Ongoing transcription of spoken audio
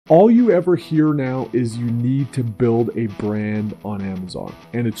All you ever hear now is you need to build a brand on Amazon,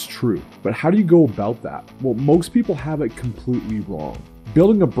 and it's true. But how do you go about that? Well, most people have it completely wrong.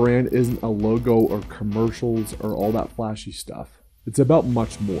 Building a brand isn't a logo or commercials or all that flashy stuff. It's about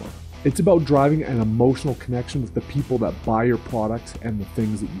much more. It's about driving an emotional connection with the people that buy your products and the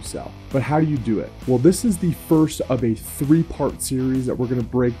things that you sell. But how do you do it? Well, this is the first of a 3-part series that we're going to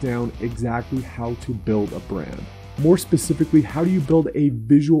break down exactly how to build a brand. More specifically, how do you build a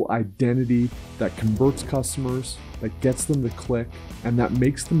visual identity that converts customers, that gets them to click, and that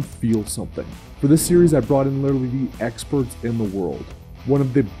makes them feel something? For this series, I brought in literally the experts in the world. One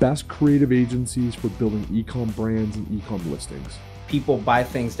of the best creative agencies for building e-com brands and e-com listings. People buy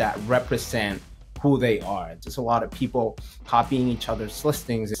things that represent who they are. There's a lot of people copying each other's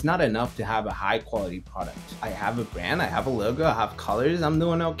listings. It's not enough to have a high quality product. I have a brand, I have a logo, I have colors, I'm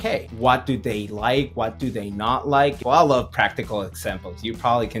doing okay. What do they like? What do they not like? Well, I love practical examples. You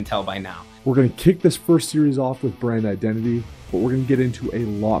probably can tell by now. We're gonna kick this first series off with brand identity, but we're gonna get into a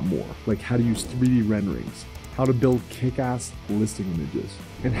lot more, like how to use 3D renderings, how to build kick-ass listing images,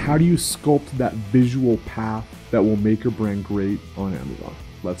 and how do you sculpt that visual path that will make your brand great on Amazon.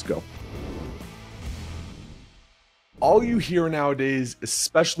 Let's go. All you hear nowadays,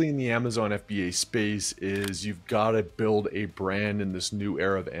 especially in the Amazon FBA space, is you've got to build a brand in this new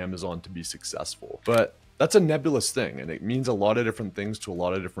era of Amazon to be successful. But that's a nebulous thing, and it means a lot of different things to a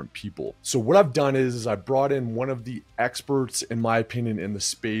lot of different people. So what I've done is I brought in one of the experts, in my opinion, in the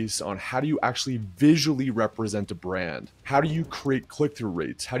space on how do you actually visually represent a brand? How do you create click-through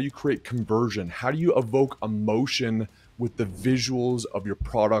rates? How do you create conversion? How do you evoke emotion with the visuals of your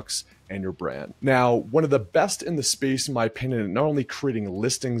products and your brand? Now, one of the best in the space, in my opinion, not only creating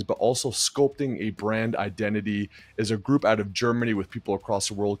listings, but also sculpting a brand identity, is a group out of Germany with people across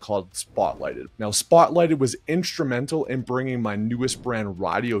the world called Spotlighted. Now, Spotlighted was instrumental in bringing my newest brand,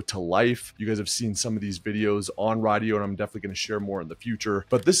 Radio, to life. You guys have seen some of these videos on Radio, and I'm definitely going to share more in the future.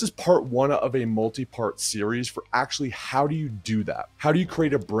 But this is part 1 of a multi-part series for actually how do you do that? How do you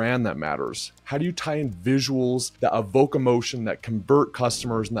create a brand that matters? How do you tie in visuals that evoke emotion, that convert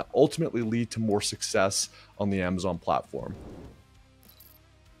customers, and that ultimately lead to more success on the Amazon platform?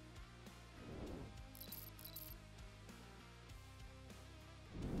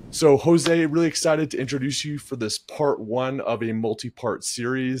 So Jose, really excited to introduce you for this part 1 of a multi-part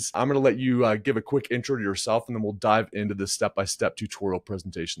series. I'm going to let you give a quick intro to yourself, and then we'll dive into the step-by-step tutorial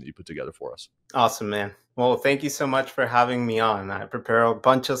presentation that you put together for us. Awesome, man. Well, thank you so much for having me on. I prepare a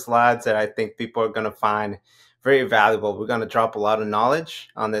bunch of slides that I think people are going to find very valuable. We're going to drop a lot of knowledge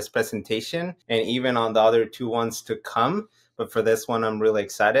on this presentation and even on the other 2 ones to come. But for this one, I'm really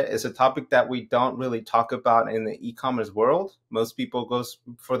excited. It's a topic that we don't really talk about in the e-commerce world. Most people go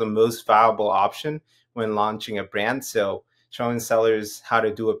for the most valuable option when launching a brand. So showing sellers how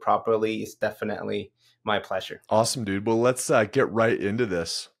to do it properly is definitely my pleasure. Awesome, dude. Well, let's get right into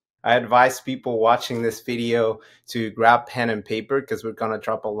this. I advise people watching this video to grab pen and paper because we're going to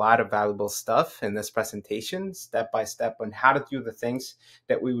drop a lot of valuable stuff in this presentation, step by step, on how to do the things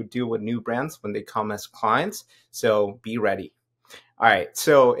that we would do with new brands when they come as clients. So be ready. All right.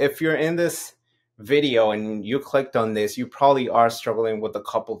 So if you're in this video and you clicked on this, you probably are struggling with a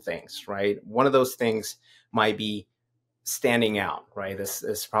couple things, right? One of those things might be standing out, right? This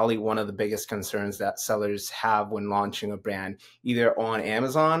is probably one of the biggest concerns that sellers have when launching a brand, either on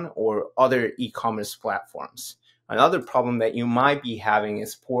Amazon or other e-commerce platforms. Another problem that you might be having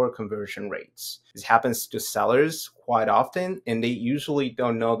is poor conversion rates. This happens to sellers quite often, and they usually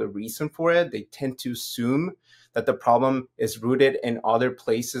don't know the reason for it. They tend to assume that the problem is rooted in other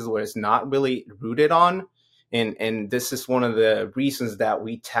places where it's not really rooted on. And this is one of the reasons that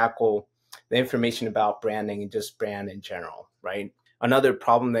we tackle the information about branding and just brand in general, right? Another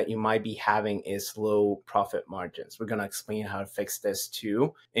problem that you might be having is low profit margins. We're going to explain how to fix this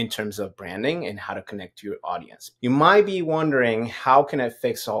too in terms of branding and how to connect to your audience. You might be wondering, how can I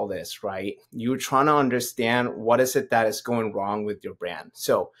fix all this, right? You're trying to understand what is it that is going wrong with your brand.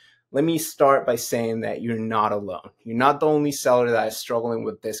 So let me start by saying that you're not alone. You're not the only seller that is struggling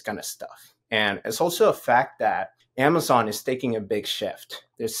with this kind of stuff. And it's also a fact that Amazon is taking a big shift.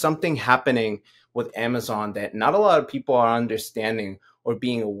 There's something happening with Amazon that not a lot of people are understanding or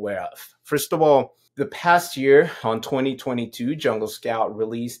being aware of. First of all, the past year, on 2022, Jungle Scout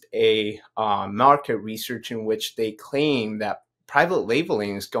released a market research in which they claim that private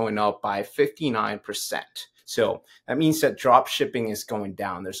labeling is going up by 59%. So that means that drop shipping is going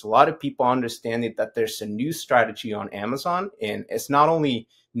down. There's a lot of people understanding that there's a new strategy on Amazon, and it's not only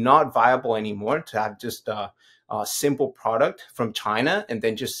not viable anymore to have just a simple product from China and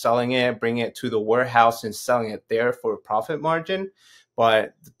then just selling it, bringing it to the warehouse and selling it there for a profit margin.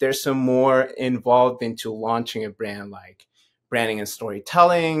 but there's some more involved into launching a brand, like branding and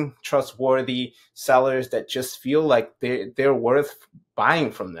storytelling, trustworthy sellers that just feel like they're worth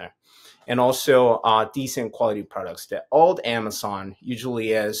buying from there, and also decent quality products. The old Amazon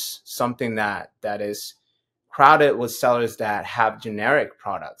usually is something that is crowded with sellers that have generic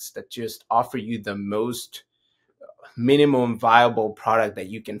products that just offer you the most minimum viable product that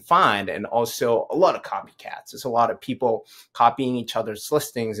you can find, and also a lot of copycats. There's a lot of people copying each other's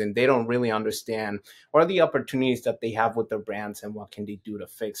listings, and they don't really understand what are the opportunities that they have with their brands and what can they do to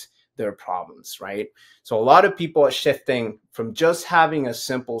fix their problems, right? So a lot of people are shifting from just having a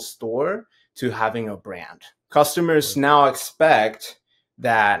simple store to having a brand. Customers now expect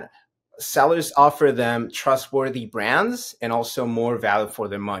that sellers offer them trustworthy brands and also more value for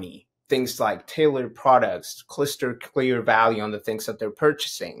their money. Things like tailored products, crystal clear value on the things that they're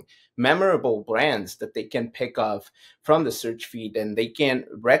purchasing, memorable brands that they can pick up from the search feed, and they can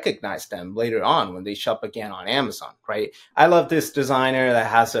recognize them later on when they shop again on Amazon, right? I love this designer that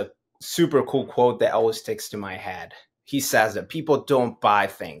has a super cool quote that always sticks to my head. He says that people don't buy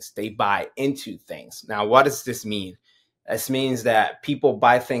things, they buy into things. Now, what does this mean? This means that people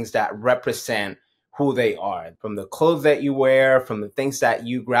buy things that represent who they are. From the clothes that you wear, from the things that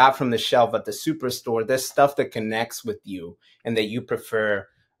you grab from the shelf at the superstore, there's stuff that connects with you and that you prefer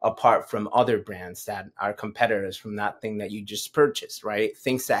apart from other brands that are competitors from that thing that you just purchased, right?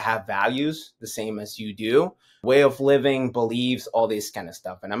 Things that have values the same as you do, way of living, beliefs, all this kind of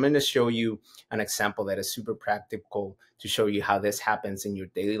stuff. And I'm going to show you an example that is super practical to show you how this happens in your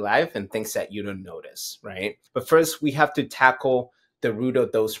daily life and things that you don't notice, right? But first, we have to tackle the root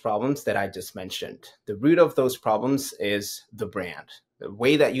of those problems that I just mentioned. The root of those problems is the brand. The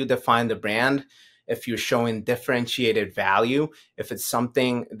way that you define the brand, if you're showing differentiated value, if it's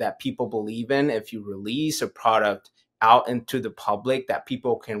something that people believe in, if you release a product out into the public that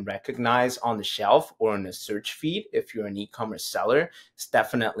people can recognize on the shelf or in a search feed, if you're an e-commerce seller, it's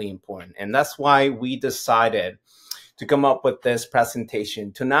definitely important. And that's why we decided to come up with this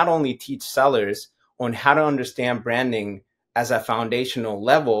presentation to not only teach sellers on how to understand branding as a foundational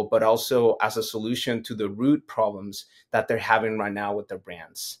level, but also as a solution to the root problems that they're having right now with their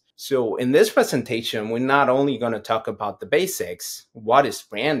brands. So in this presentation, we're not only going to talk about the basics, what is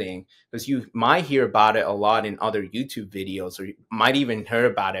branding, because you might hear about it a lot in other YouTube videos, or you might even hear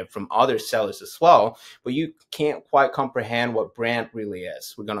about it from other sellers as well, but you can't quite comprehend what brand really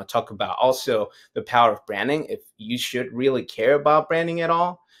is. We're going to talk about also the power of branding, if you should really care about branding at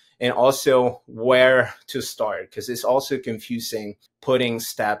all, and also where to start, because it's also confusing putting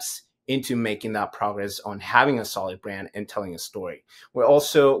steps into making that progress on having a solid brand and telling a story. We're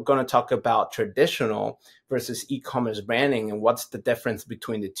also going to talk about traditional versus e-commerce branding and what's the difference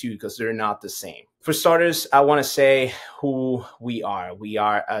between the two, because they're not the same. For starters, I want to say who we are. We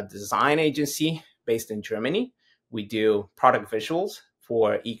are a design agency based in Germany. We do product visuals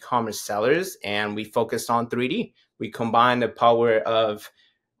for e-commerce sellers, and we focus on 3D. We combine the power of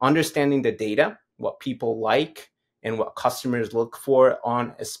understanding the data, what people like, and what customers look for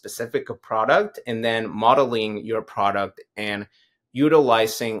on a specific product, and then modeling your product and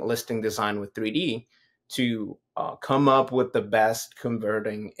utilizing listing design with 3D to come up with the best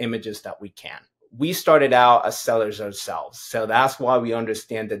converting images that we can. We started out as sellers ourselves, so that's why we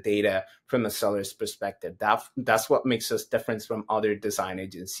understand the data from the seller's perspective. That's what makes us different from other design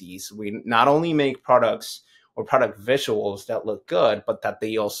agencies. We not only make products or product visuals that look good, but that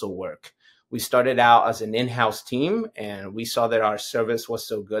they also work. We started out as an in-house team, and we saw that our service was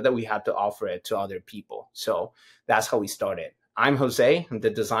so good that we had to offer it to other people. So that's how we started. I'm Jose, I'm the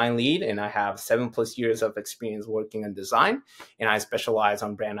design lead, and I have 7+ years of experience working in design, and I specialize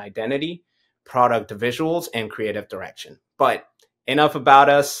on brand identity, product visuals, and creative direction. But enough about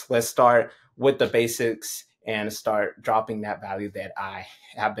us. Let's start with the basics and start dropping that value that I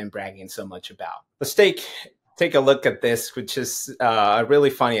have been bragging so much about. Let's take a look at this, which is a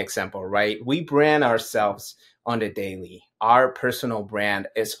really funny example, right? We brand ourselves on the daily. Our personal brand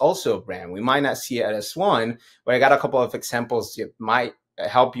is also a brand. We might not see it as one, but I got a couple of examples that might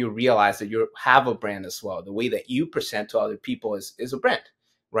help you realize that you have a brand as well. The way that you present to other people is a brand,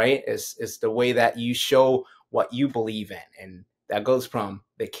 right? Is the way that you show what you believe in. And that goes from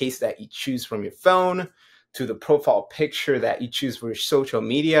the case that you choose from your phone to the profile picture that you choose for your social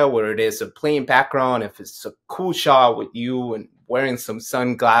media, where it is a plain background, if it's a cool shot with you and wearing some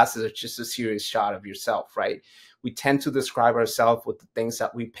sunglasses, or just a serious shot of yourself, right? We tend to describe ourselves with the things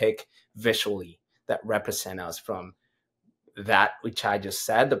that we pick visually that represent us, from that which I just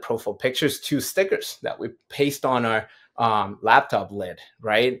said, the profile pictures, to stickers that we paste on our laptop lid,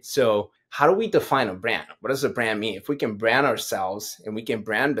 right? So how do we define a brand? What does a brand mean? If we can brand ourselves and we can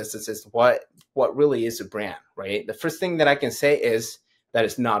brand businesses, what really is a brand, right? The first thing that I can say is that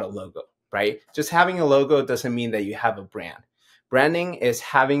it's not a logo, right? Just having a logo doesn't mean that you have a brand. Branding is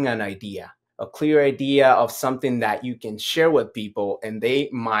having an idea, a clear idea of something that you can share with people, and they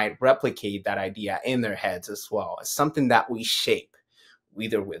might replicate that idea in their heads as well. It's something that we shape,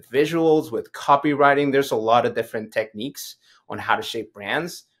 either with visuals, with copywriting. There's a lot of different techniques on how to shape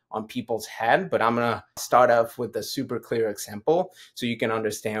brands on people's head, but I'm gonna start off with a super clear example so you can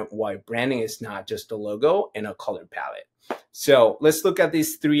understand why branding is not just a logo and a color palette. So let's look at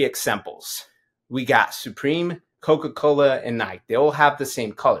these three examples. We got Supreme, Coca-Cola, and Nike. They all have the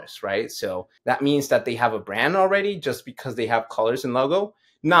same colors, right? So that means that they have a brand already just because they have colors and logo?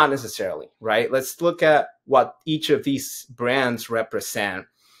 Not necessarily, right? Let's look at what each of these brands represent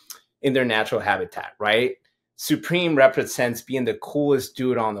in their natural habitat, right? Supreme represents being the coolest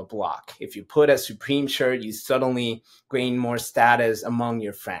dude on the block. If you put a Supreme shirt, you suddenly gain more status among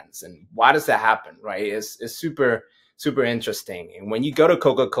your friends. And why does that happen, right? It's super, super interesting. And when you go to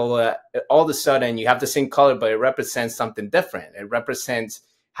Coca-Cola, all of a sudden you have the same color, but it represents something different. It represents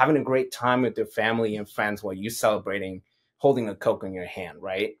having a great time with your family and friends while you're celebrating, holding a Coke in your hand,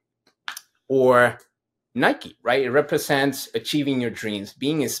 right? Or Nike, right? It represents achieving your dreams,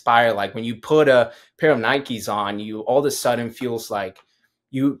 being inspired. Like when you put a pair of Nikes on, you all of a sudden feels like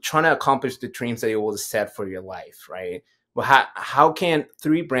you trying to accomplish the dreams that you will set for your life, right? Well, how can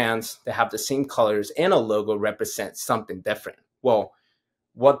three brands that have the same colors and a logo represent something different? Well,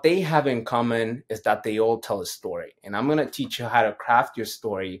 what they have in common is that they all tell a story. And I'm going to teach you how to craft your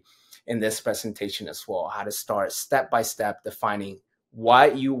story in this presentation as well, how to start step by step defining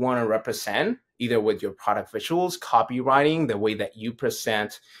what you want to represent, either with your product visuals, copywriting, the way that you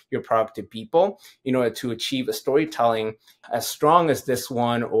present your product to people in order to achieve a storytelling as strong as this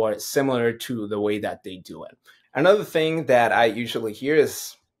one or similar to the way that they do it. Another thing that I usually hear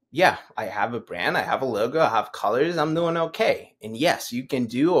is, yeah, I have a brand, I have a logo, I have colors, I'm doing okay. And yes, you can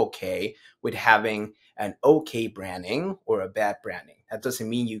do okay with having an okay branding or a bad branding. That doesn't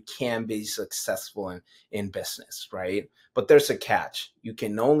mean you can be successful in business, right? But there's a catch. You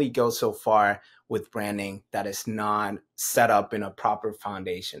can only go so far with branding that is not set up in a proper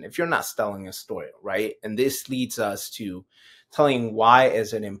foundation if you're not telling a story, right? And this leads us to telling why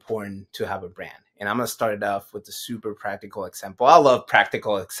is it important to have a brand. And I'm going to start it off with a super practical example. I love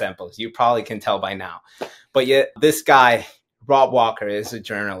practical examples. You probably can tell by now. But yet this guy, Rob Walker, is a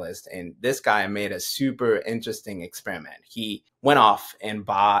journalist, and this guy made a super interesting experiment. He went off and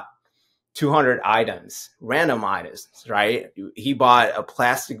bought 200 items, random items, right? He bought a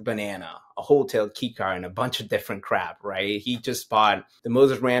plastic banana, a hotel key card, and a bunch of different crap, right? He just bought the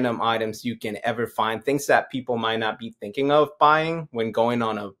most random items you can ever find, things that people might not be thinking of buying when going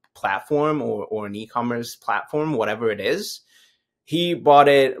on a platform or an e-commerce platform, whatever it is. He bought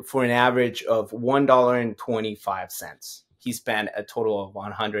it for an average of $1.25. He spent a total of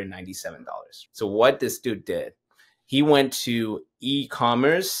 $197. So what this dude did, he went to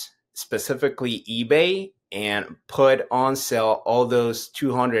e-commerce, specifically eBay, and put on sale all those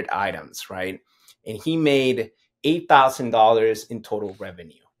 200 items, right? And he made $8,000 in total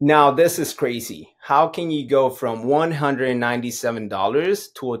revenue. Now, this is crazy. How can you go from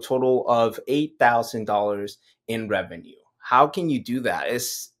 $197 to a total of $8,000 in revenue? How can you do that?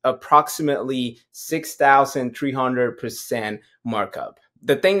 It's approximately 6,300% markup.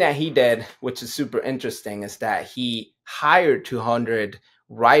 The thing that he did, which is super interesting, is that he hired 200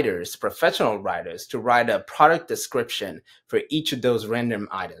 writers, professional writers, to write a product description for each of those random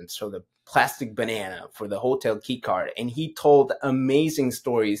items. So the plastic banana, for the hotel key card. And he told amazing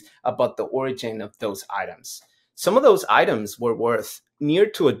stories about the origin of those items. Some of those items were worth near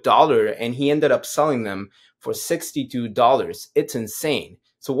to $1, and he ended up selling them for $62. It's insane.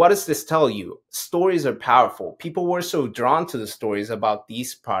 So what does this tell you? Stories are powerful. People were so drawn to the stories about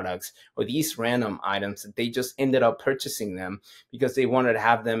these products or these random items that they just ended up purchasing them because they wanted to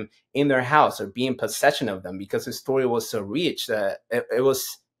have them in their house or be in possession of them because the story was so rich that it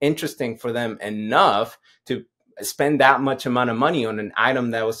was interesting for them enough to spend that much amount of money on an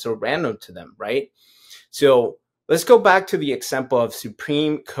item that was so random to them, right? So let's go back to the example of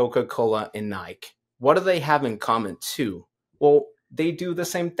Supreme, Coca-Cola, and Nike. What do they have in common too? Well, they do the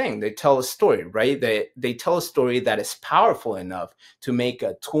same thing. They tell a story, right? They tell a story that is powerful enough to make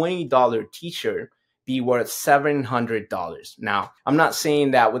a $20 t-shirt be worth $700. Now, I'm not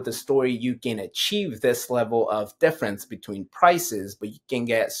saying that with the story you can achieve this level of difference between prices, but you can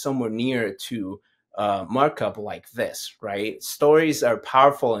get somewhere near to markup like this, right? Stories are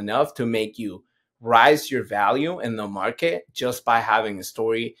powerful enough to make you rise your value in the market just by having a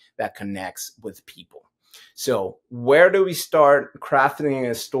story that connects with people. So where do we start crafting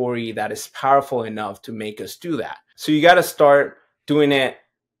a story that is powerful enough to make us do that? So you got to start doing it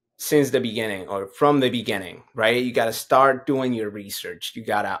since the beginning or from the beginning, right? You got to start doing your research. You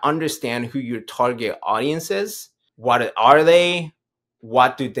got to understand who your target audience is. What are they?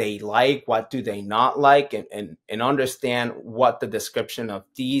 What do they like? What do they not like? And understand what the description of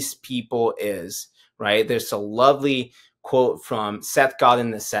these people is, right? There's a lovely quote from Seth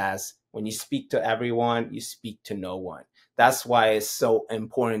Godin that says, when you speak to everyone, you speak to no one. That's why it's so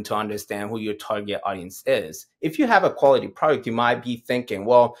important to understand who your target audience is. If you have a quality product, you might be thinking,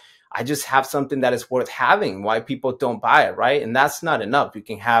 well, I just have something that is worth having. Why people don't buy it, right? And that's not enough. You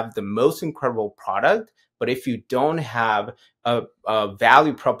can have the most incredible product, but if you don't have a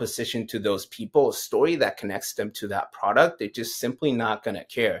value proposition to those people, a story that connects them to that product, they're just simply not going to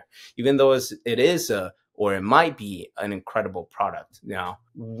care, even though it is or it might be an incredible product. Now,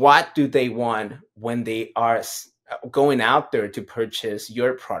 what do they want when they are going out there to purchase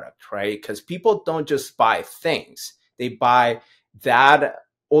your product, right? Because people don't just buy things. They buy that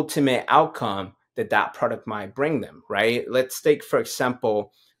ultimate outcome that product might bring them, right? Let's take, for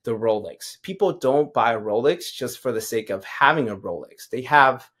example, the Rolex. People don't buy a Rolex just for the sake of having a Rolex. They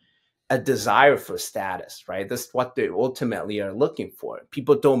have a desire for status, right? That's what they ultimately are looking for.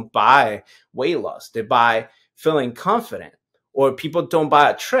 People don't buy weight loss. They buy feeling confident. Or people don't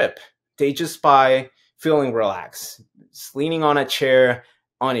buy a trip. They just buy feeling relaxed, leaning on a chair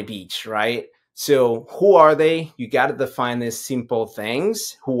on a beach, right? So who are they? You got to define these simple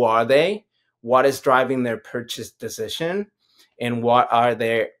things. Who are they? What is driving their purchase decision? And what are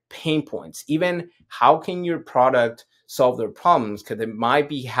their pain points? Even how can your product solve their problems? Because they might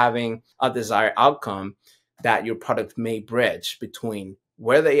be having a desired outcome that your product may bridge between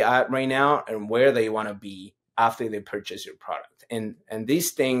where they are right now and where they want to be after they purchase your product. And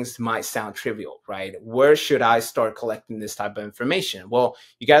these things might sound trivial, right? Where should I start collecting this type of information? Well,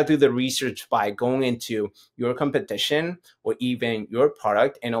 you got to do the research by going into your competition or even your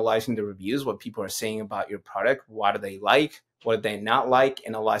product, analyzing the reviews, what people are saying about your product, what do they like, what do they not like,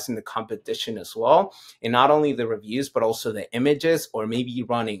 analyzing the competition as well. And not only the reviews, but also the images, or maybe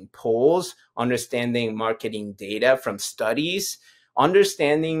running polls, understanding marketing data from studies,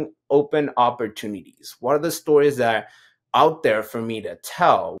 understanding open opportunities. What are the stories that are out there for me to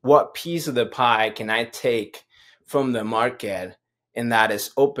tell? What piece of the pie can I take from the market and that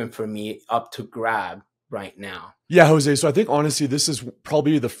is open for me up to grab right now? Yeah, Jose. So I think honestly, this is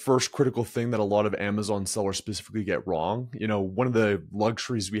probably the first critical thing that a lot of Amazon sellers specifically get wrong. You know, one of the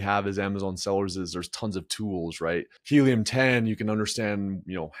luxuries we have as Amazon sellers is there's tons of tools, right? Helium 10, you can understand,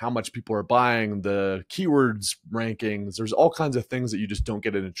 you know, how much people are buying, the keywords rankings. There's all kinds of things that you just don't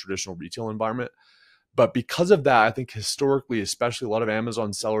get in a traditional retail environment. But because of that, I think historically, especially a lot of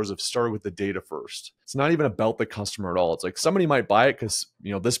Amazon sellers have started with the data first. It's not even about the customer at all. It's like somebody might buy it because,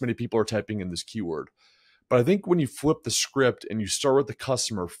 you know, this many people are typing in this keyword. But I think when you flip the script and you start with the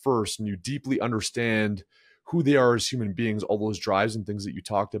customer first and you deeply understand who they are as human beings, all those drives and things that you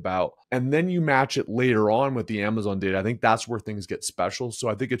talked about, and then you match it later on with the Amazon data, I think that's where things get special. So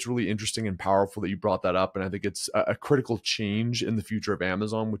I think it's really interesting and powerful that you brought that up. And I think it's a critical change in the future of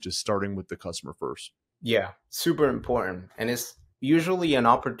Amazon, which is starting with the customer first. Yeah, super important. And it's usually an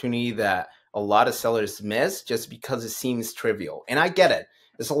opportunity that a lot of sellers miss just because it seems trivial. And I get it.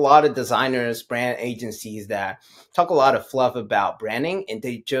 There's a lot of designers, brand agencies that talk a lot of fluff about branding and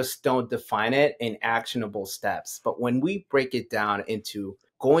they just don't define it in actionable steps. But when we break it down into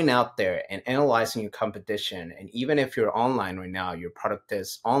going out there and analyzing your competition, and even if you're online right now, your product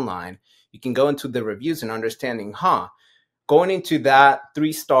is online, you can go into the reviews and understanding, going into that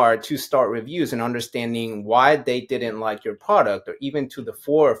 3-star, 2-star reviews and understanding why they didn't like your product, or even to the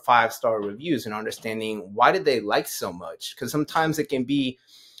 4 or 5-star reviews and understanding why did they like so much? Because sometimes it can be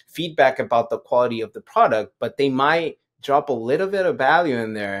feedback about the quality of the product, but they might drop a little bit of value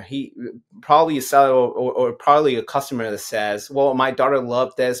in there. He probably a seller or probably a customer that says, well, my daughter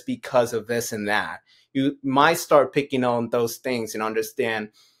loved this because of this and that. You might start picking on those things and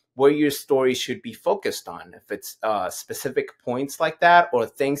understand where your story should be focused on. If it's specific points like that, or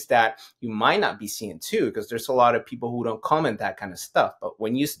things that you might not be seeing too, because there's a lot of people who don't comment that kind of stuff. But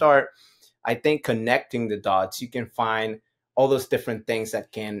when you start, I think, connecting the dots, you can find all those different things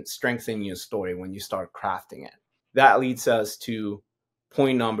that can strengthen your story when you start crafting it. That leads us to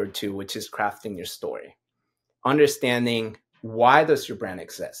point number 2, which is crafting your story. Understanding, why does your brand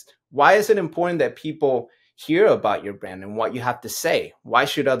exist? Why is it important that people hear about your brand and what you have to say? Why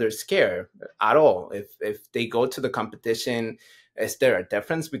should others care at all? If they go to the competition, Is there a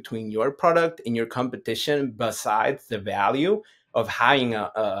difference between your product and your competition besides the value of having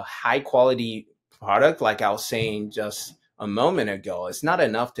a high quality product? Like I was saying just a moment ago, it's not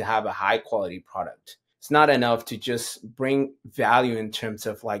enough to have a high quality product. It's not enough to just bring value in terms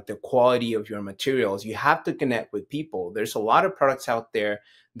of like the quality of your materials. You have to connect with people. There's a lot of products out there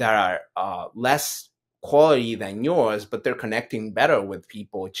that are less quality than yours, but they're connecting better with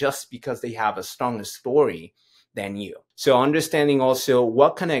people just because they have a stronger story than you. So understanding also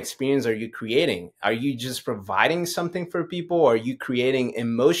what kind of experience are you creating? Are you just providing something for people, or are you creating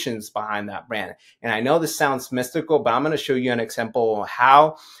emotions behind that brand? And I know this sounds mystical, but I'm going to show you an example of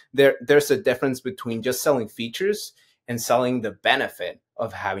how there's a difference between just selling features and selling the benefit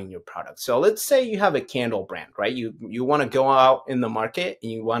of having your product. So let's say you have a candle brand, right? You want to go out in the market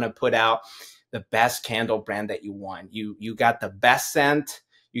and you want to put out the best candle brand that you want. You got the best scent,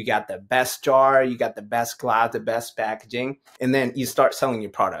 you got the best jar, you got the best glass, the best packaging, and then you start selling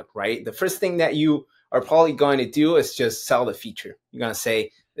your product, right? The first thing that you are probably going to do is just sell the feature. You're going to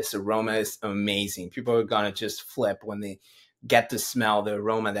say, this aroma is amazing. People are going to just flip when they get to smell the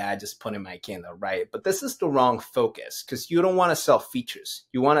aroma that I just put in my candle, right? But this is the wrong focus, because you don't want to sell features.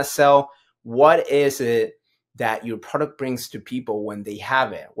 You want to sell what is it that your product brings to people when they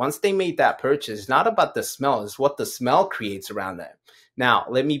have it. Once they made that purchase, it's not about the smell, it's what the smell creates around them. Now,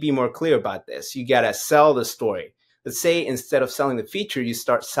 let me be more clear about this. You got to sell the story. Let's say instead of selling the feature, you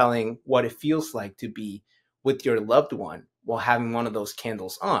start selling what it feels like to be with your loved one while having one of those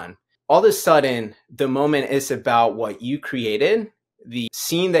candles on. All of a sudden, the moment is about what you created, the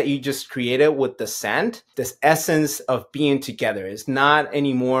scene that you just created with the scent, this essence of being together. It's not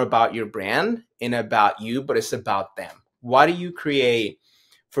anymore about your brand and about you, but it's about them. What do you create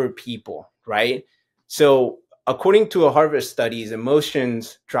for people, right? So according to a Harvard studies,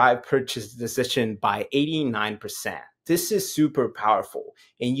 emotions drive purchase decision by 89%. This is super powerful.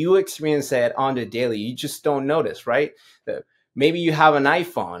 And you experience that on the daily. You just don't notice, right? Maybe you have an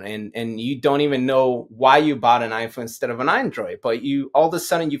iPhone and you don't even know why you bought an iPhone instead of an Android, but you all of a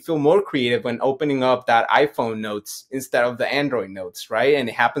sudden you feel more creative when opening up that iPhone notes instead of the Android notes, right? And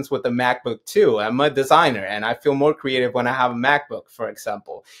it happens with the MacBook too. I'm a designer and I feel more creative when I have a MacBook, for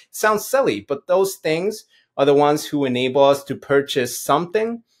example. It sounds silly, but those things are the ones who enable us to purchase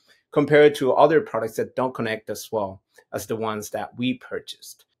something compared to other products that don't connect as well as the ones that we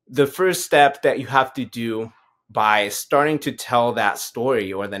purchased. The first step that you have to do by starting to tell that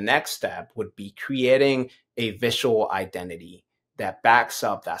story, or the next step, would be creating a visual identity that backs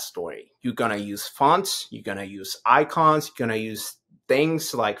up that story. You're going to use fonts, you're going to use icons, you're going to use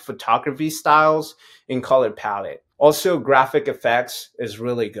things like photography styles and color palette. Also, graphic effects is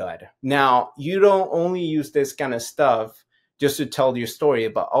really good. Now, you don't only use this kind of stuff just to tell your story,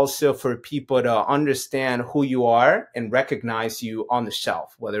 but also for people to understand who you are and recognize you on the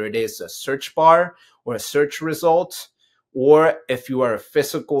shelf, whether it is a search bar or a search result, or if you are a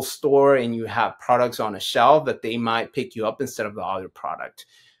physical store and you have products on a shelf that they might pick you up instead of the other product.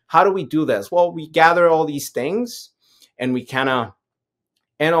 How do we do this? Well, we gather all these things and we kind of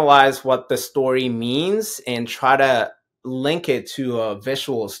analyze what the story means and try to link it to a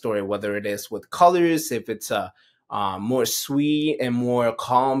visual story, whether it is with colors, if it's a more sweet and more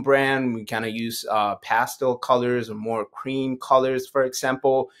calm brand, we kind of use pastel colors or more cream colors, for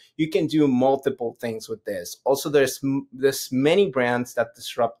example. You can do multiple things with this. Also, there's many brands that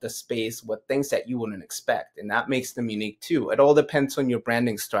disrupt the space with things that you wouldn't expect, and that makes them unique too. It all depends on your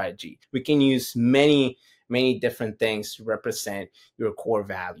branding strategy. We can use many different things to represent your core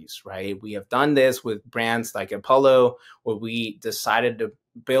values, right? We have done this with brands like Apollo, where we decided to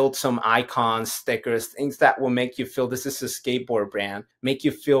build some icons, stickers, things that will make you feel this is a skateboard brand, make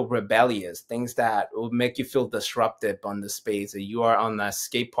you feel rebellious, things that will make you feel disruptive on the space. That you are on a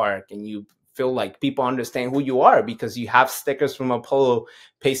skate park and you feel like people understand who you are because you have stickers from Apollo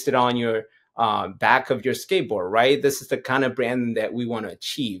pasted on your back of your skateboard, right? This is the kind of brand that we want to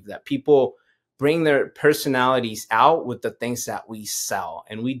achieve, that people bring their personalities out with the things that we sell.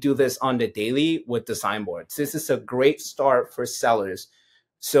 And we do this on the daily with design boards. This is a great start for sellers.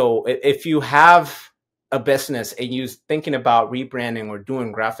 So if you have a business and you're thinking about rebranding or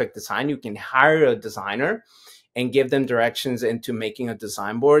doing graphic design, you can hire a designer and give them directions into making a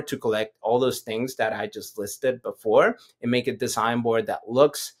design board to collect all those things that I just listed before and make a design board that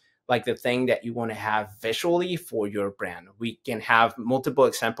looks like the thing that you want to have visually for your brand. We can have multiple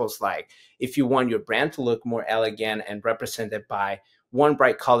examples, like if you want your brand to look more elegant and represented by one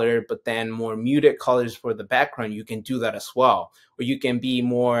bright color, but then more muted colors for the background, you can do that as well. Or you can be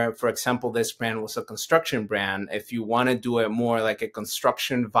more, for example, this brand was a construction brand. If you want to do it more like a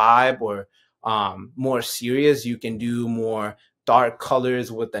construction vibe or more serious, you can do more dark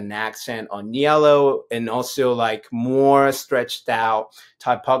colors with an accent on yellow, and also like more stretched out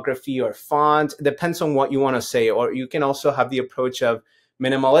typography or font. It depends on what you want to say. Or you can also have the approach of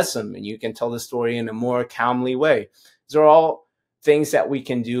minimalism, and you can tell the story in a more calmly way. These are all things that we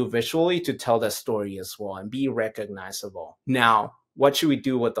can do visually to tell the story as well and be recognizable. Now, what should we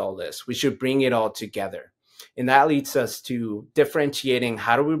do with all this? We should bring it all together. And that leads us to differentiating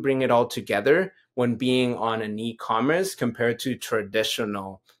how do we bring it all together when being on an e-commerce compared to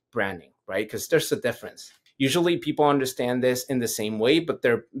traditional branding, right? Because there's a difference. Usually people understand this in the same way, but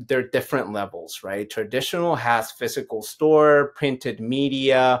they're different levels, right? Traditional has physical store, printed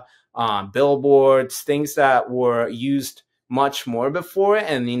media, billboards, things that were used much more before.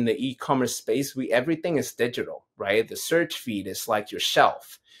 And in the e-commerce space, everything is digital, right? The search feed is like your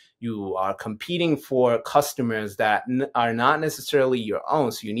shelf. You are competing for customers that are not necessarily your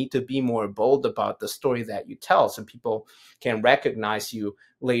own. So you need to be more bold about the story that you tell so people can recognize you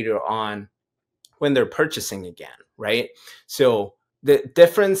later on when they're purchasing again, right? So the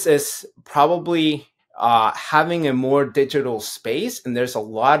difference is probably having a more digital space. And there's a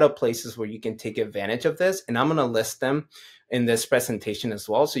lot of places where you can take advantage of this. And I'm going to list them in this presentation as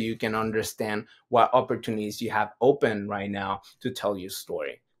well, so you can understand what opportunities you have open right now to tell your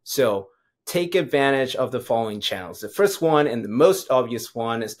story. So take advantage of the following channels. The first one and the most obvious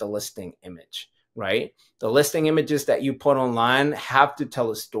one is the listing image, right? The listing images that you put online have to tell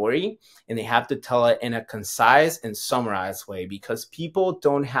a story, and they have to tell it in a concise and summarized way, because people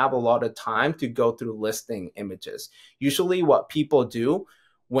don't have a lot of time to go through listing images. Usually what people do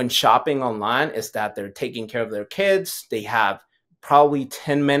when shopping online is that they're taking care of their kids. They have probably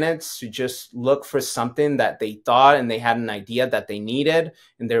 10 minutes to just look for something that they thought and they had an idea that they needed,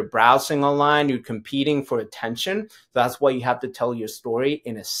 and they're browsing online. You're competing for attention. So that's why you have to tell your story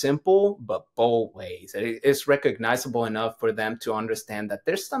in a simple but bold way. So it's recognizable enough for them to understand that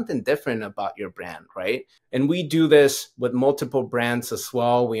there's something different about your brand, right? And we do this with multiple brands as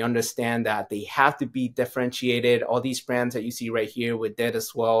well. We understand that they have to be differentiated. All these brands that you see right here, we did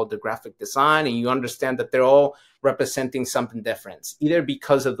as well the graphic design, and you understand that they're all representing something different, either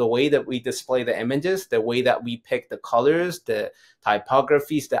because of the way that we display the images, the way that we pick the colors, the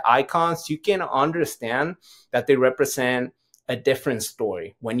typographies, the icons. You can understand that they represent a different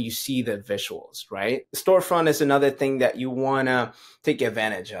story when you see the visuals, right? The storefront is another thing that you want to take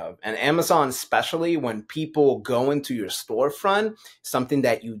advantage of. And Amazon, especially when people go into your storefront, something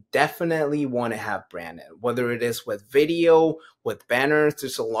that you definitely want to have branded, whether it is with video, with banners.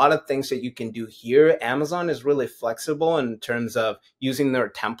 There's a lot of things that you can do here. Amazon is really flexible in terms of using their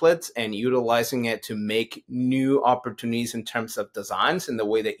templates and utilizing it to make new opportunities in terms of designs and the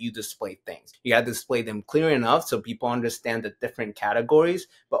way that you display things. You got to display them clear enough so people understand the different categories,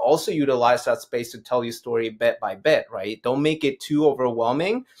 but also utilize that space to tell your story bit by bit, right? Don't make it too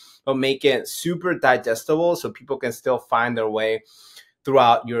overwhelming, but make it super digestible so people can still find their way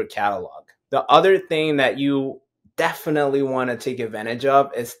throughout your catalog. The other thing that you definitely want to take advantage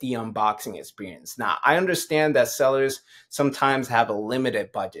of is the unboxing experience. Now, I understand that sellers sometimes have a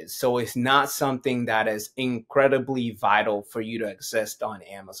limited budget, so it's not something that is incredibly vital for you to exist on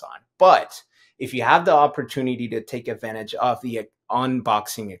Amazon. But if you have the opportunity to take advantage of the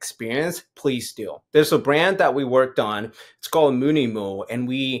unboxing experience, please do. There's a brand that we worked on. It's called Munimu, and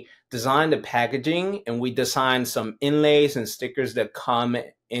we designed the packaging, and we designed some inlays and stickers that come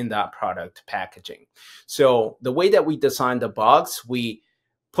in that product packaging. So the way that we designed the box, we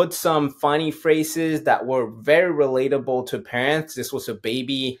put some funny phrases that were very relatable to parents. This was a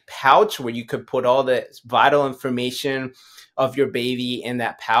baby pouch where you could put all the vital information of your baby in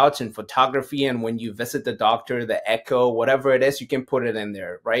that pouch, and photography. And when you visit the doctor, the echo, whatever it is, you can put it in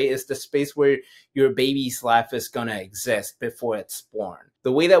there, right? It's the space where your baby's life is going to exist before it's born.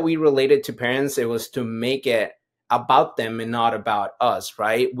 The way that we related to parents, it was to make it about them and not about us,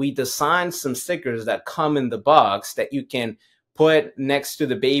 right? We designed some stickers that come in the box that you can put next to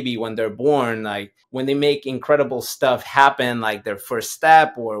the baby when they're born, like when they make incredible stuff happen, like their first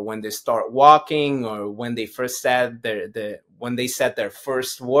step, or when they start walking, or when they first said when they said their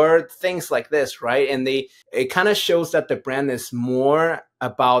first word, things like this, right? And it kind of shows that the brand is more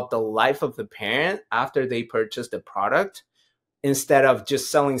about the life of the parent after they purchase the product, instead of just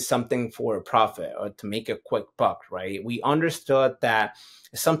selling something for a profit or to make a quick buck, right? We understood that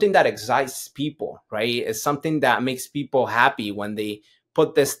it's something that excites people, right? It's something that makes people happy when they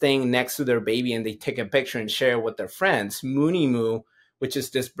put this thing next to their baby and they take a picture and share it with their friends. Munimu, which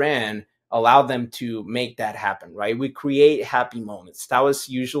is this brand, allow them to make that happen, right? We create happy moments. That was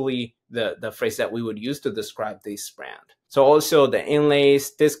usually the phrase that we would use to describe this brand. So also the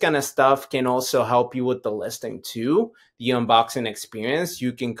inlays, this kind of stuff can also help you with the listing too. The unboxing experience,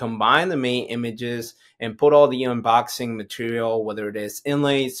 you can combine the main images and put all the unboxing material, whether it is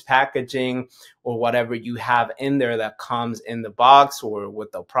inlays, packaging, or whatever you have in there that comes in the box or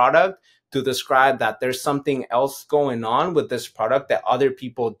with the product, to describe that there's something else going on with this product that other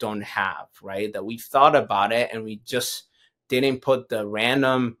people don't have, right? That we thought about it and we just didn't put the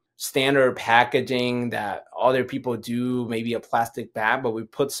random standard packaging that other people do, maybe a plastic bag, but we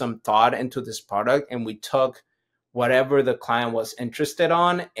put some thought into this product and we took whatever the client was interested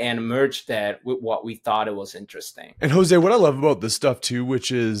on and merged that with what we thought it was interesting. And Jose, what I love about this stuff too,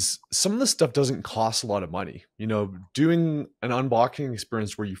 which is some of the stuff doesn't cost a lot of money. You know, doing an unboxing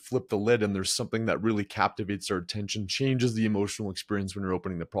experience where you flip the lid and there's something that really captivates our attention, changes the emotional experience when you're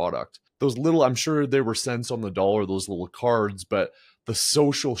opening the product. Those little, I'm sure they were cents on the dollar, those little cards, but the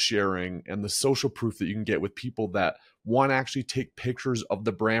social sharing and the social proof that you can get with people that want to actually take pictures of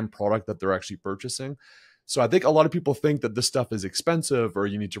the brand product that they're actually purchasing. So I think a lot of people think that this stuff is expensive or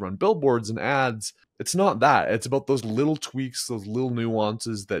you need to run billboards and ads. It's not that. It's about those little tweaks, those little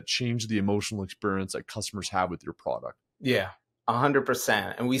nuances that change the emotional experience that customers have with your product. Yeah.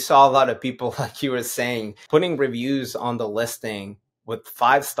 100%. And we saw a lot of people, like you were saying, putting reviews on the listing with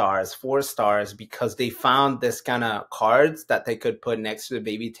 5 stars, 4 stars, because they found this kind of cards that they could put next to the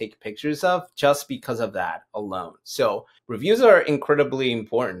baby, take pictures of, just because of that alone. So reviews are incredibly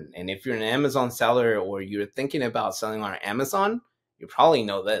important. And if you're an Amazon seller or you're thinking about selling on Amazon, you probably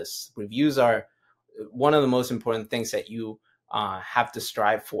know this. Reviews are one of the most important things that you have to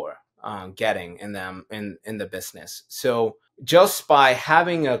strive for getting in them in the business. So just by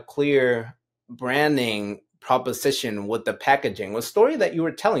having a clear branding proposition with the packaging, a story that you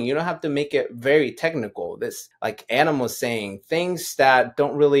were telling, you don't have to make it very technical. This, like Adam was saying, things that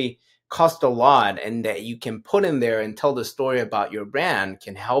don't really cost a lot and that you can put in there and tell the story about your brand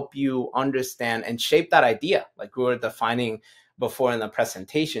can help you understand and shape that idea. Like we were defining before in the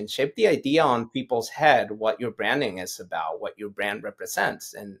presentation, shape the idea on people's head what your branding is about, what your brand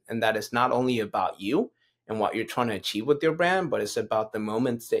represents. And that is not only about you and what you're trying to achieve with your brand, but it's about the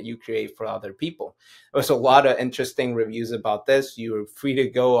moments that you create for other people. There's a lot of interesting reviews about this. You're free to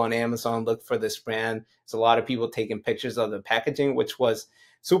go on Amazon, look for this brand. There's a lot of people taking pictures of the packaging, which was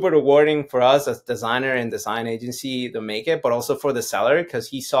super rewarding for us as designer and design agency to make it, but also for the seller because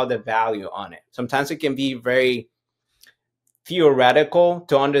he saw the value on it. Sometimes it can be very theoretical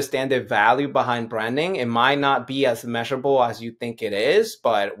to understand the value behind branding. It might not be as measurable as you think it is,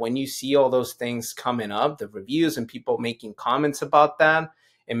 but when you see all those things coming up, the reviews and people making comments about that,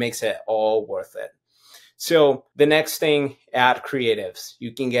 it makes it all worth it. So the next thing, add creatives.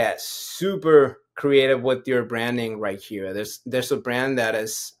 You can get super creative with your branding right here. There's a brand that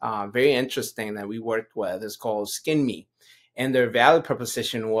is very interesting that we worked with. It's called Skin Me. And their value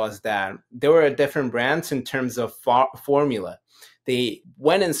proposition was that there were different brands in terms of formula. They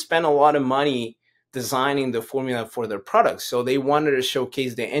went and spent a lot of money designing the formula for their products. So they wanted to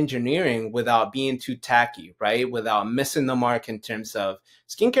showcase the engineering without being too tacky, right? Without missing the mark in terms of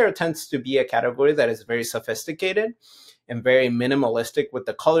skincare tends to be a category that is very sophisticated and very minimalistic with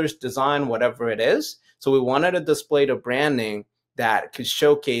the colors, design, whatever it is. So we wanted to display the branding that could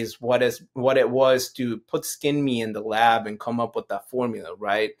showcase what it was to put Skin Me in the lab and come up with that formula,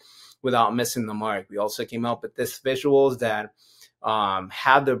 right? Without missing the mark. We also came up with this visuals that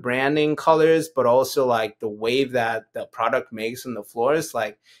have the branding colors, but also like the wave that the product makes on the floor is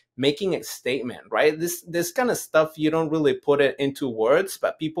like making a statement, right? This kind of stuff, you don't really put it into words,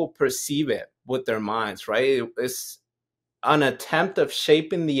 but people perceive it with their minds, right? It's an attempt of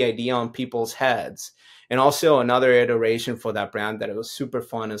shaping the idea on people's heads. And also another iteration for that brand that it was super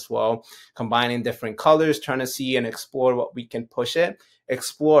fun as well, combining different colors, trying to see and explore what we can push it.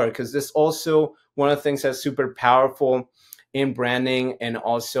 Explore, because this also one of the things that's super powerful in branding and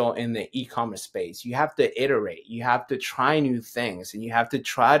also in the e-commerce space. You have to iterate, you have to try new things, and you have to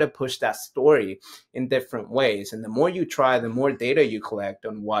try to push that story in different ways. And the more you try, the more data you collect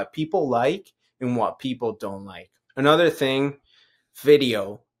on what people like and what people don't like. Another thing,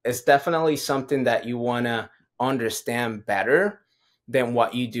 video is definitely something that you want to understand better than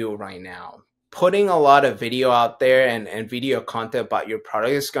what you do right now. Putting a lot of video out there and video content about your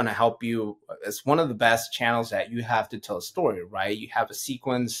product is going to help you. It's one of the best channels that you have to tell a story, right? You have a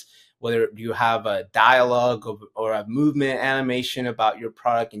sequence, whether you have a dialogue or a movement animation about your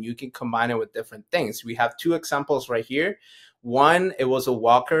product, and you can combine it with different things. We have 2 examples right here. One, it was a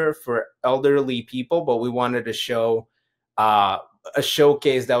walker for elderly people, but we wanted to show a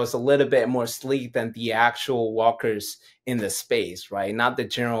showcase that was a little bit more sleek than the actual walkers in the space, right? Not the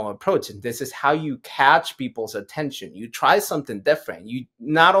general approach. And this is how you catch people's attention. You try something different. You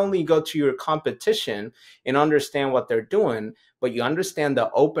not only go to your competition and understand what they're doing, but you understand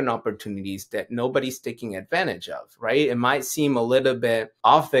the open opportunities that nobody's taking advantage of, right? It might seem a little bit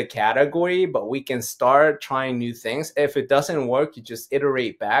off the category, but we can start trying new things. If it doesn't work, you just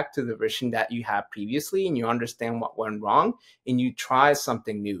iterate back to the version that you had previously and you understand what went wrong and you try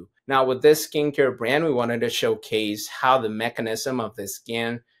something new. Now, with this skincare brand, we wanted to showcase how the mechanism of the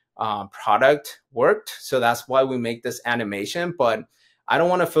skin product worked. So that's why we make this animation. But I don't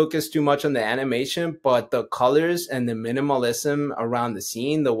want to focus too much on the animation, but the colors and the minimalism around the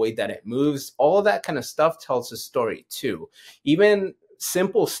scene, the way that it moves, all that kind of stuff tells a story too. Even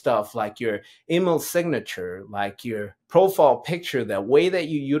simple stuff like your email signature, like your profile picture, the way that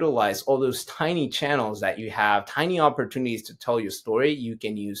you utilize all those tiny channels that you have, tiny opportunities to tell your story, you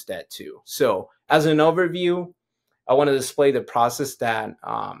can use that too. So as an overview, I want to display the process that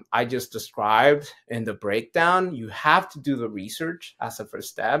I just described in the breakdown. You have to do the research as a first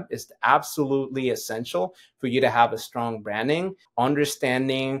step. It's absolutely essential for you to have a strong branding,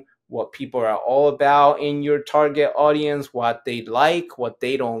 understanding what people are all about in your target audience, what they like, what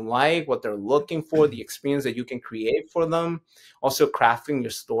they don't like, what they're looking for, the experience that you can create for them. Also crafting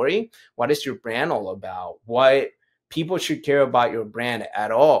your story. What is your brand all about? What people should care about your brand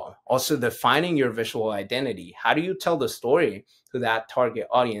at all. Also defining your visual identity. How do you tell the story to that target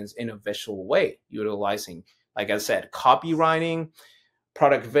audience in a visual way? Utilizing, like I said, copywriting,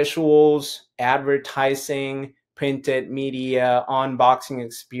 product visuals, advertising, printed media, unboxing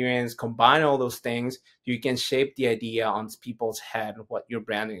experience, combine all those things, you can shape the idea on people's head what your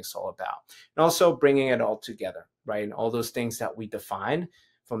branding is all about. And also bringing it all together, right? And all those things that we define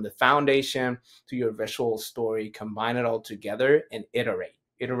from the foundation to your visual story, combine it all together and iterate.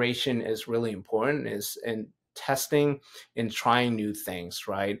 Iteration is really important, is in testing and trying new things,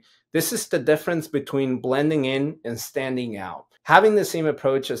 right? This is the difference between blending in and standing out. Having the same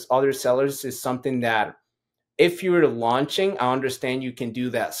approach as other sellers is something that if you're launching, I understand you can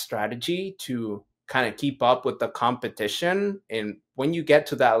do that strategy to kind of keep up with the competition. And when you get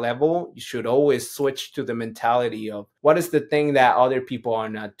to that level, you should always switch to the mentality of what is the thing that other people are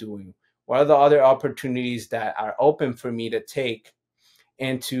not doing? What are the other opportunities that are open for me to take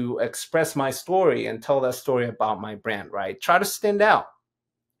and to express my story and tell that story about my brand, right? Try to stand out.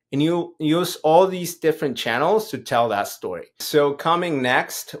 And you use all these different channels to tell that story. So coming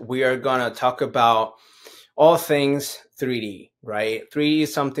next, we are going to talk about all things 3D, right? 3D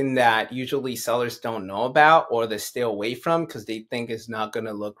is something that usually sellers don't know about or they stay away from because they think it's not going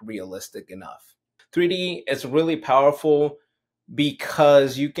to look realistic enough. 3D is really powerful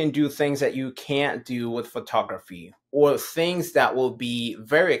because you can do things that you can't do with photography or things that will be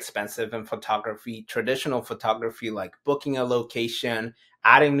very expensive in photography, traditional photography, like booking a location,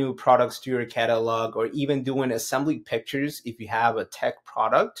 adding new products to your catalog, or even doing assembly pictures if you have a tech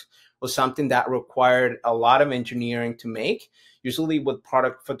product or something that required a lot of engineering to make. Usually with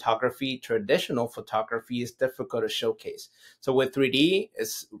product photography, traditional photography is difficult to showcase. So with 3D,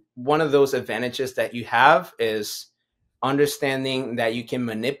 it's one of those advantages that you have is understanding that you can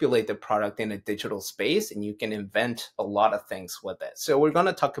manipulate the product in a digital space and you can invent a lot of things with it. So we're going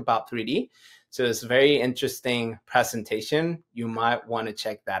to talk about 3D. So it's a very interesting presentation. You might want to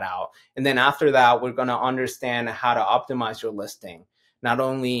check that out. And then after that, we're going to understand how to optimize your listing, not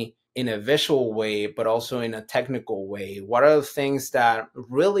only in a visual way, but also in a technical way. What are the things that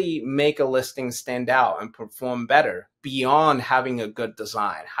really make a listing stand out and perform better beyond having a good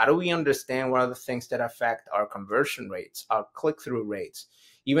design? How do we understand what are the things that affect our conversion rates, our click-through rates,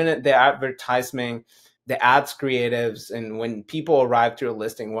 even at the advertisement, the ads creatives, and when people arrive to your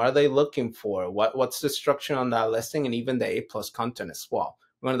listing, what are they looking for? What's the structure on that listing, and even the A+ content as well.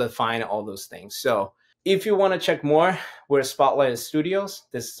 We're going to define all those things. So if you want to check more, we're Spotlight Studios.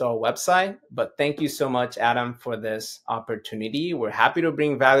 This is our website. But thank you so much, Adam, for this opportunity. We're happy to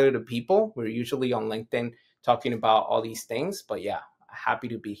bring value to people. We're usually on LinkedIn talking about all these things. But yeah, happy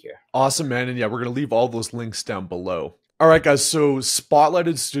to be here. Awesome, man. And yeah, we're going to leave all those links down below. All right, guys, so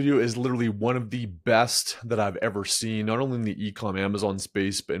Spotlighted Studio is literally one of the best that I've ever seen, not only in the e-com Amazon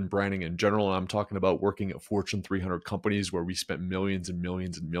space, but in branding in general. And I'm talking about working at Fortune 300 companies where we spent millions and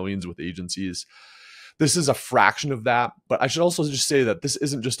millions and millions with agencies. This is a fraction of that, but I should also just say that this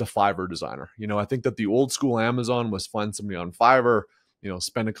isn't just a Fiverr designer. You know, I think that the old school Amazon was find somebody on Fiverr, you know,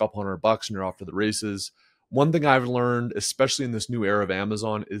 spend a couple $100 and you're off to the races. One thing I've learned, especially in this new era of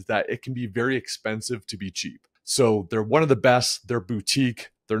Amazon, is that it can be very expensive to be cheap. So they're one of the best, they're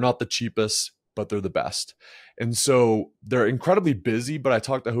boutique, they're not the cheapest, but they're the best. And so they're incredibly busy, but I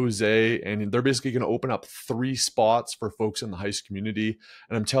talked to Jose and they're basically going to open up 3 spots for folks in the heist community.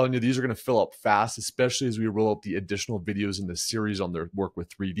 And I'm telling you, these are going to fill up fast, especially as we roll out the additional videos in this series on their work with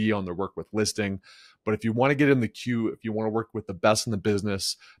 3D, on their work with listing. But if you want to get in the queue, if you want to work with the best in the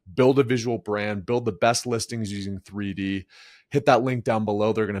business, build a visual brand, build the best listings using 3D, hit that link down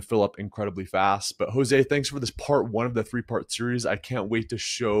below. They're going to fill up incredibly fast. But Jose, thanks for this part 1 of the 3-part series. I can't wait to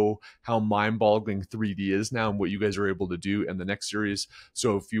show how mind-boggling 3D is now and what you guys are able to do in the next series.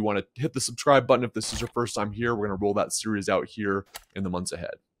 So if you want to hit the subscribe button, if this is your first time here, we're going to roll that series out here in the months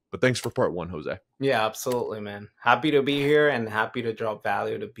ahead. But thanks for part 1, Jose. Yeah, absolutely, man. Happy to be here and happy to drop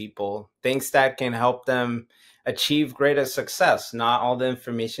value to people. Things that can help them achieve greater success. Not all the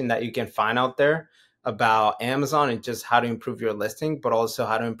information that you can find out there about Amazon and just how to improve your listing, but also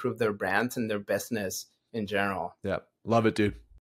how to improve their brands and their business in general. Yeah, love it, dude.